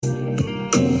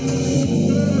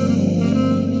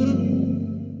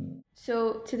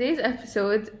So today's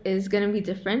episode is going to be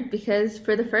different because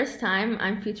for the first time,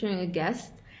 I'm featuring a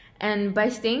guest, and by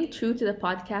staying true to the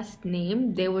podcast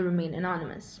name, they will remain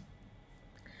anonymous.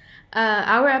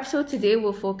 Our episode today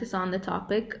will focus on the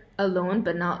topic alone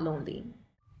but not lonely.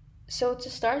 So, to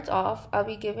start off, I'll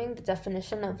be giving the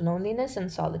definition of loneliness and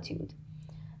solitude.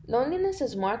 Loneliness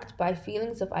is marked by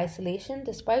feelings of isolation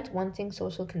despite wanting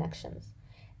social connections.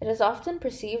 It is often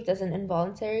perceived as an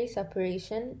involuntary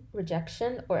separation,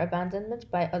 rejection, or abandonment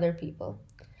by other people.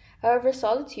 However,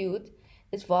 solitude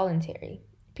is voluntary.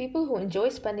 People who enjoy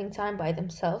spending time by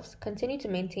themselves continue to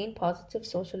maintain positive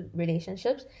social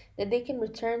relationships that they can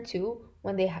return to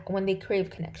when they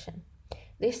crave connection.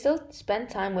 They still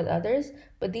spend time with others,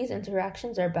 but these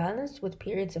interactions are balanced with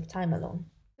periods of time alone.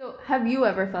 So, have you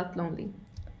ever felt lonely?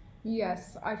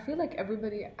 Yes, I feel like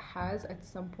everybody has at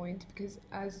some point because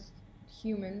as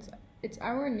humans, it's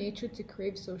our nature to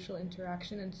crave social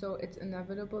interaction, and so it's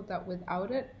inevitable that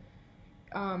without it,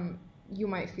 you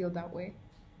might feel that way.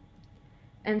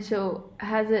 And so,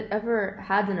 has it ever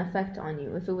had an effect on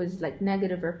you, if it was like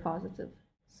negative or positive?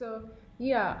 So,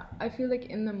 yeah, I feel like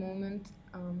in the moment,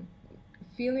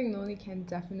 feeling lonely can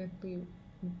definitely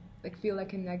feel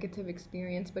like a negative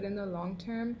experience, but in the long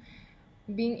term,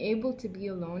 being able to be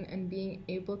alone and being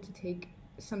able to take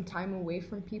some time away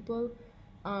from people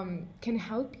can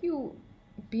help you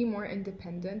be more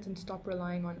independent and stop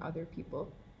relying on other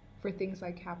people for things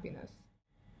like happiness.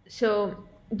 So,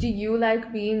 do you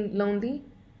like being lonely?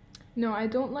 No, I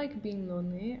don't like being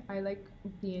lonely. I like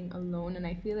being alone, and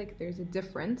I feel like there's a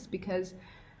difference because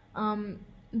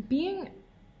being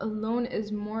alone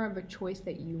is more of a choice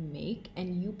that you make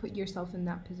and you put yourself in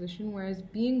that position, whereas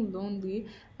being lonely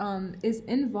is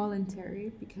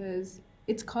involuntary because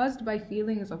it's caused by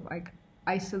feelings of like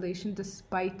isolation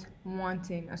despite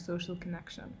wanting a social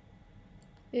connection.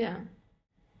 Yeah.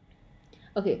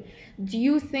 Okay. Do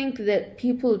you think that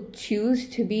people choose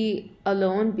to be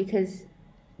alone because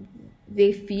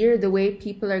they fear the way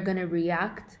people are going to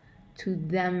react to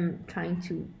them trying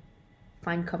to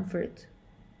find comfort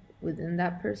within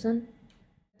that person?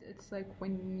 It's like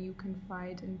when you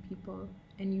confide in people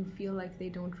and you feel like they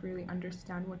don't really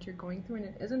understand what you're going through, and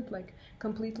it isn't like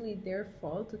completely their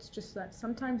fault. It's just that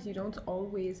sometimes you don't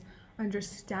always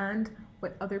understand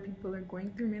what other people are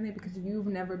going through, mainly because you've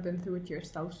never been through it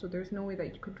yourself, so there's no way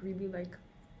that you could really like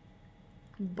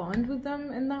bond with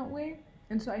them in that way.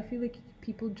 And so I feel like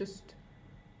people just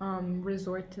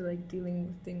resort to like dealing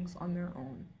with things on their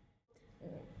own.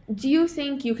 Do you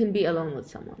think you can be alone with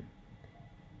someone?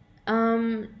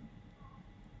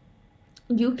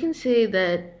 You can say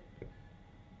that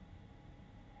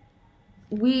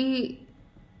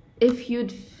if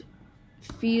you'd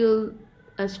feel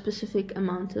a specific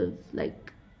amount of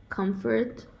like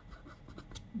comfort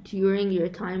during your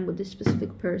time with a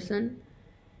specific person,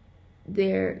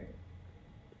 there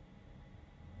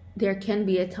can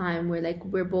be a time where like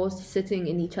we're both sitting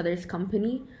in each other's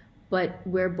company, but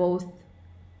we're both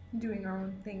doing our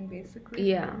own thing, basically.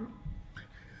 Yeah.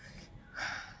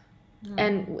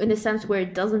 And in a sense where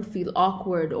it doesn't feel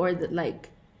awkward or that like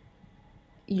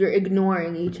you're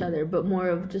ignoring each other, but more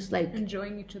of just like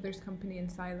enjoying each other's company in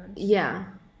silence. Yeah.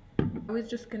 I was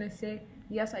just gonna say,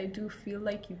 yes, I do feel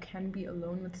like you can be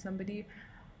alone with somebody.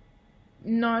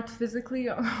 Not physically,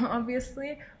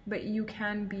 obviously, but you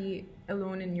can be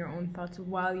alone in your own thoughts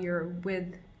while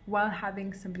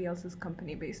having somebody else's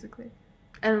company, basically.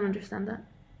 I don't understand that.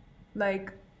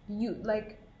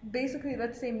 Basically,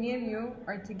 let's say me and you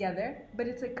are together, but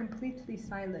it's like completely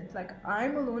silent. Like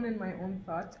I'm alone in my own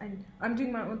thoughts and I'm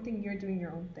doing my own thing, you're doing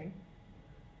your own thing.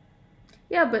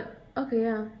 Yeah, but okay,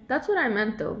 yeah. That's what I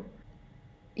meant though.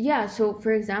 Yeah, so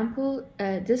for example,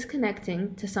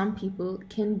 disconnecting to some people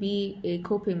can be a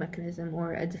coping mechanism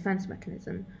or a defense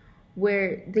mechanism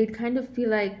where they kind of feel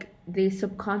like they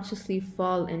subconsciously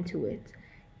fall into it.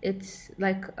 It's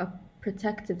like a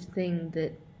protective thing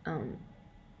that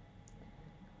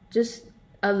just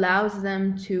allows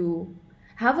them to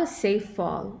have a safe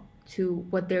fall to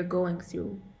what they're going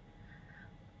through.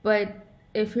 But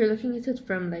if you're looking at it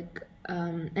from like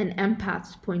an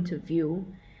empath's point of view,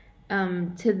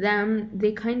 to them,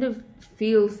 they kind of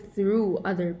feel through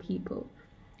other people.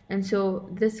 And so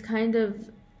this kind of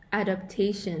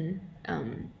adaptation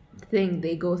thing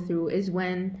they go through is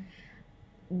when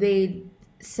they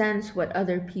sense what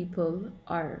other people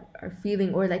are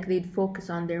feeling, or like they'd focus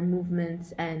on their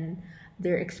movements and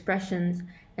their expressions,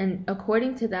 and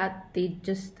according to that they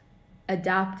just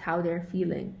adapt how they're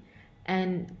feeling.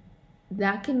 And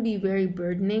that can be very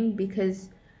burdening because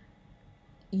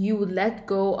you let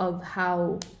go of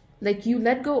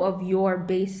your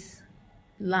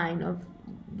baseline of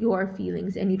your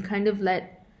feelings, and you'd kind of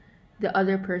let the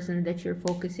other person that you're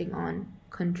focusing on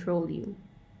control you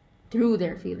through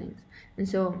their feelings. And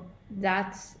so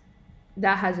that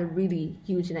has a really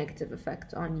huge negative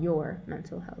effect on your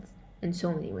mental health in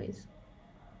so many ways.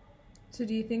 So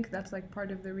do you think that's like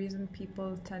part of the reason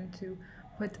people tend to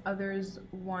put others'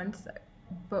 wants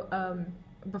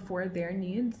before their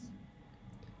needs?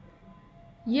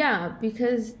 Yeah,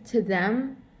 because to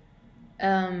them,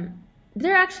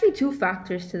 there are actually two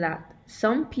factors to that.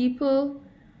 Some people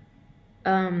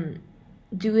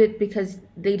do it because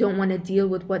they don't want to deal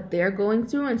with what they're going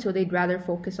through, and so they'd rather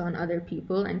focus on other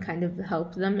people and kind of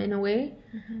help them in a way.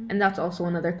 And that's also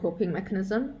another coping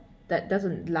mechanism that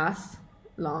doesn't last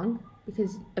long,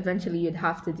 because eventually you'd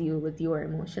have to deal with your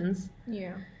emotions.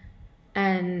 Yeah.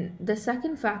 And the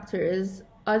second factor is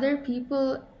other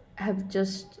people have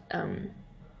just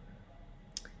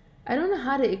I don't know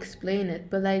how to explain it,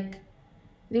 but like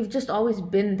they've just always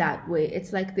been that way.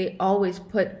 It's like they always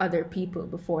put other people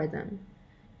before them.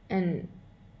 And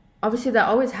obviously that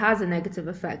always has a negative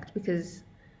effect, because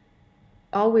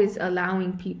always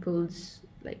allowing people's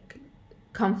like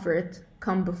comfort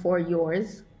come before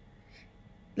yours.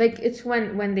 Like it's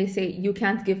when they say you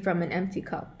can't give from an empty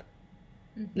cup.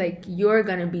 Like you're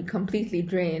gonna be completely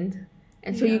drained,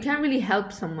 and so you can't really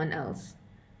help someone else.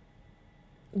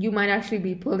 You might actually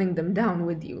be pulling them down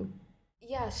with you.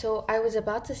 Yeah, so I was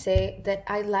about to say that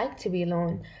I like to be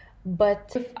alone,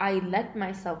 but if I let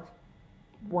myself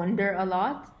wonder a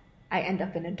lot, I end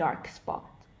up in a dark spot.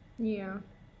 Yeah.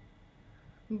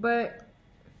 But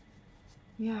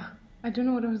yeah, I don't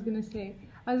know what I was gonna say.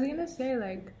 I was gonna say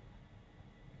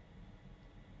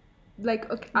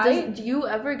okay, Do you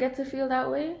ever get to feel that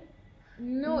way?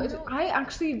 No, I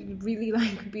actually really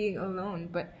like being alone,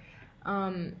 but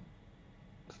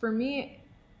for me,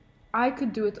 I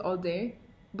could do it all day,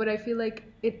 but I feel like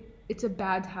it's a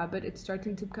bad habit. It's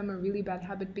starting to become a really bad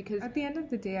habit, because at the end of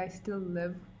the day, I still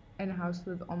live in a house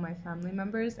with all my family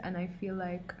members, and I feel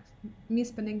like me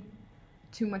spending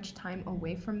too much time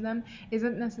away from them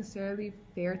isn't necessarily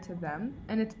fair to them,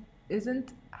 and it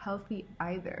isn't healthy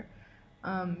either.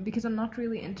 Because I'm not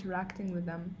really interacting with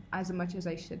them as much as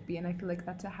I should be, and I feel like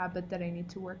that's a habit that I need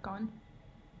to work on.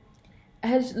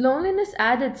 Has loneliness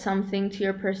added something to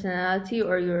your personality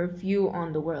or your view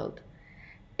on the world?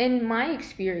 In my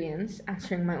experience,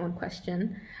 answering my own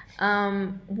question,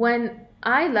 when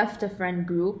I left a friend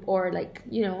group, or like,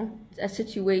 a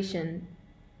situation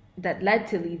that led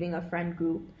to leaving a friend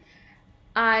group,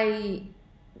 I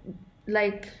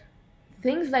like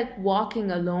things like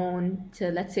walking alone to,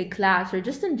 let's say, class, or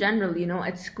just in general,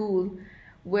 at school,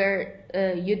 where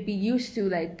you'd be used to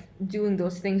like doing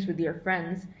those things with your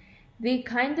friends, they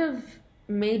kind of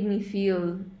made me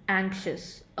feel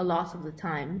anxious a lot of the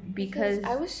time, because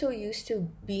I was so used to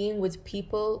being with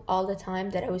people all the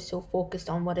time that I was so focused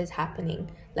on what is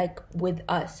happening like with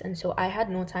us, and so I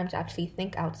had no time to actually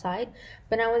think outside.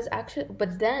 But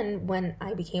then when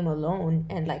I became alone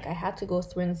and like I had to go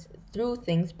through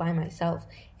things by myself,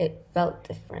 it felt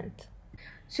different.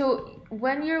 So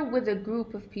when you're with a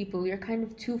group of people, you're kind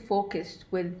of too focused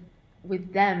with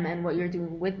them and what you're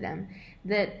doing with them,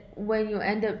 that when you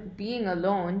end up being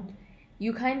alone,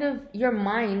 your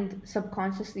mind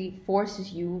subconsciously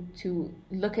forces you to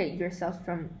look at yourself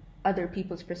from other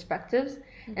people's perspectives.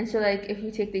 And so like if you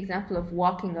take the example of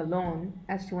walking alone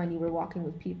as to when you were walking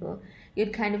with people,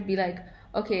 you'd kind of be like,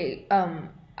 okay,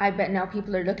 I bet now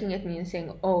people are looking at me and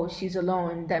saying, oh, she's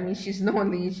alone, that means she's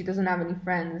lonely, she doesn't have any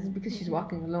friends because she's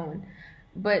walking alone.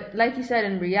 But like you said,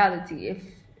 in reality,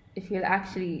 if you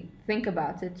actually think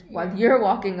about it, while you're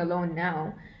walking alone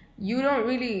now, you don't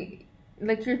really,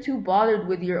 like, you're too bothered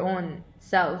with your own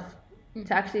self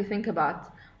to actually think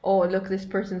about, oh, look, this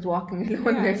person's walking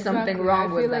alone, there's something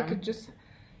wrong with them. I feel like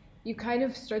you kind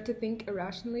of start to think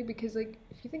irrationally, because like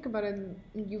if you think about it,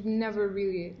 you've never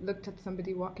really looked at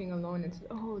somebody walking alone and said,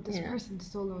 oh, this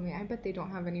person's so lonely, I bet they don't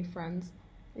have any friends.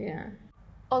 Yeah.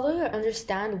 Although I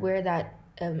understand where that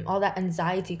all that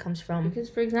anxiety comes from, because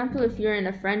for example, if you're in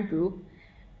a friend group,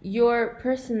 your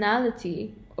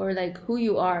personality or like who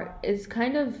you are is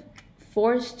kind of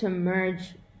forced to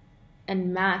merge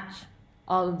and match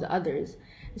all of the others.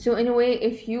 So in a way,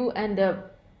 if you end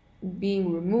up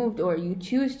being removed, or you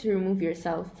choose to remove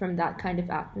yourself from that kind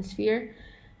of atmosphere,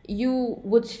 you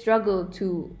would struggle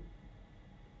to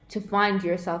find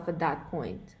yourself at that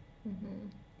point.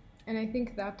 And I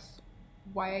think that's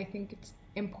why I think it's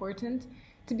important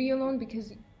to be alone,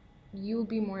 because you'll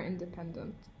be more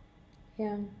independent.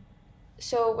 Yeah.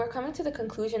 So we're coming to the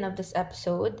conclusion of this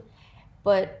episode,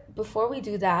 but before we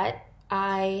do that,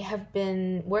 I have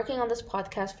been working on this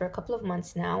podcast for a couple of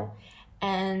months now,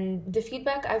 And the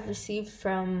feedback I've received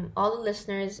from all the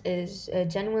listeners is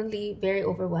genuinely very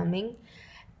overwhelming.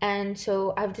 And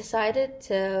so I've decided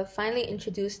to finally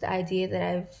introduce the idea that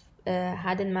I've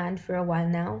had in mind for a while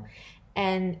now.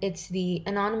 And it's the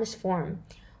anonymous forum,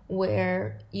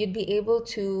 where you'd be able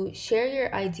to share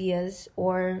your ideas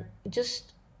or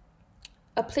just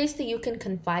a place that you can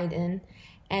confide in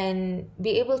and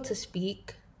be able to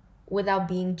speak without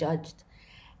being judged.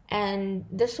 And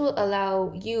this will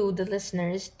allow you, the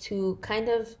listeners, to kind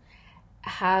of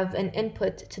have an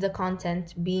input to the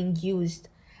content being used,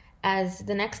 as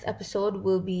the next episode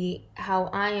will be how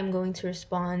I am going to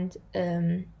respond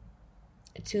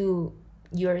to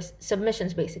your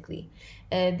submissions, basically.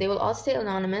 They will all stay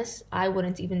anonymous. I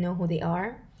wouldn't even know who they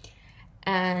are.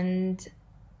 And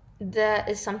that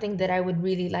is something that I would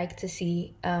really like to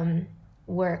see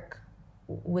work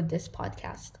with this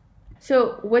podcast.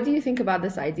 So what do you think about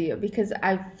this idea? Because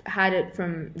I've had it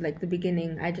from like the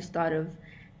beginning. I just thought of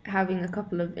having a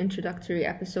couple of introductory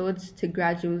episodes to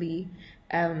gradually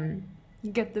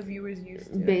get the viewers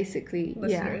used to basically,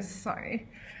 listeners. Sorry.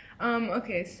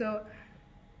 Okay, so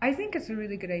I think it's a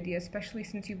really good idea, especially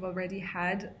since you've already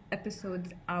had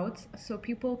episodes out, so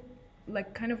people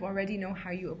like kind of already know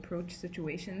how you approach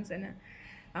situations and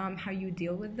how you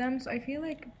deal with them. So I feel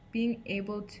like being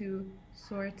able to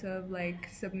sort of like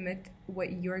submit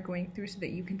what you're going through so that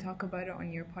you can talk about it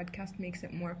on your podcast makes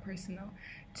it more personal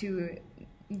to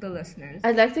the listeners.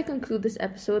 I'd like to conclude this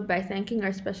episode by thanking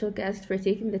our special guest for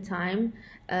taking the time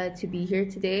to be here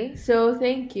today. So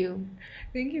thank you.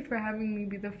 Thank you for having me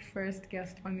be the first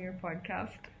guest on your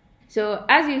podcast. So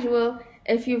as usual,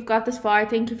 if you've got this far,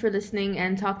 thank you for listening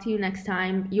and talk to you next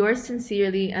time. Yours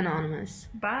sincerely, Anonymous.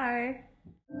 Bye.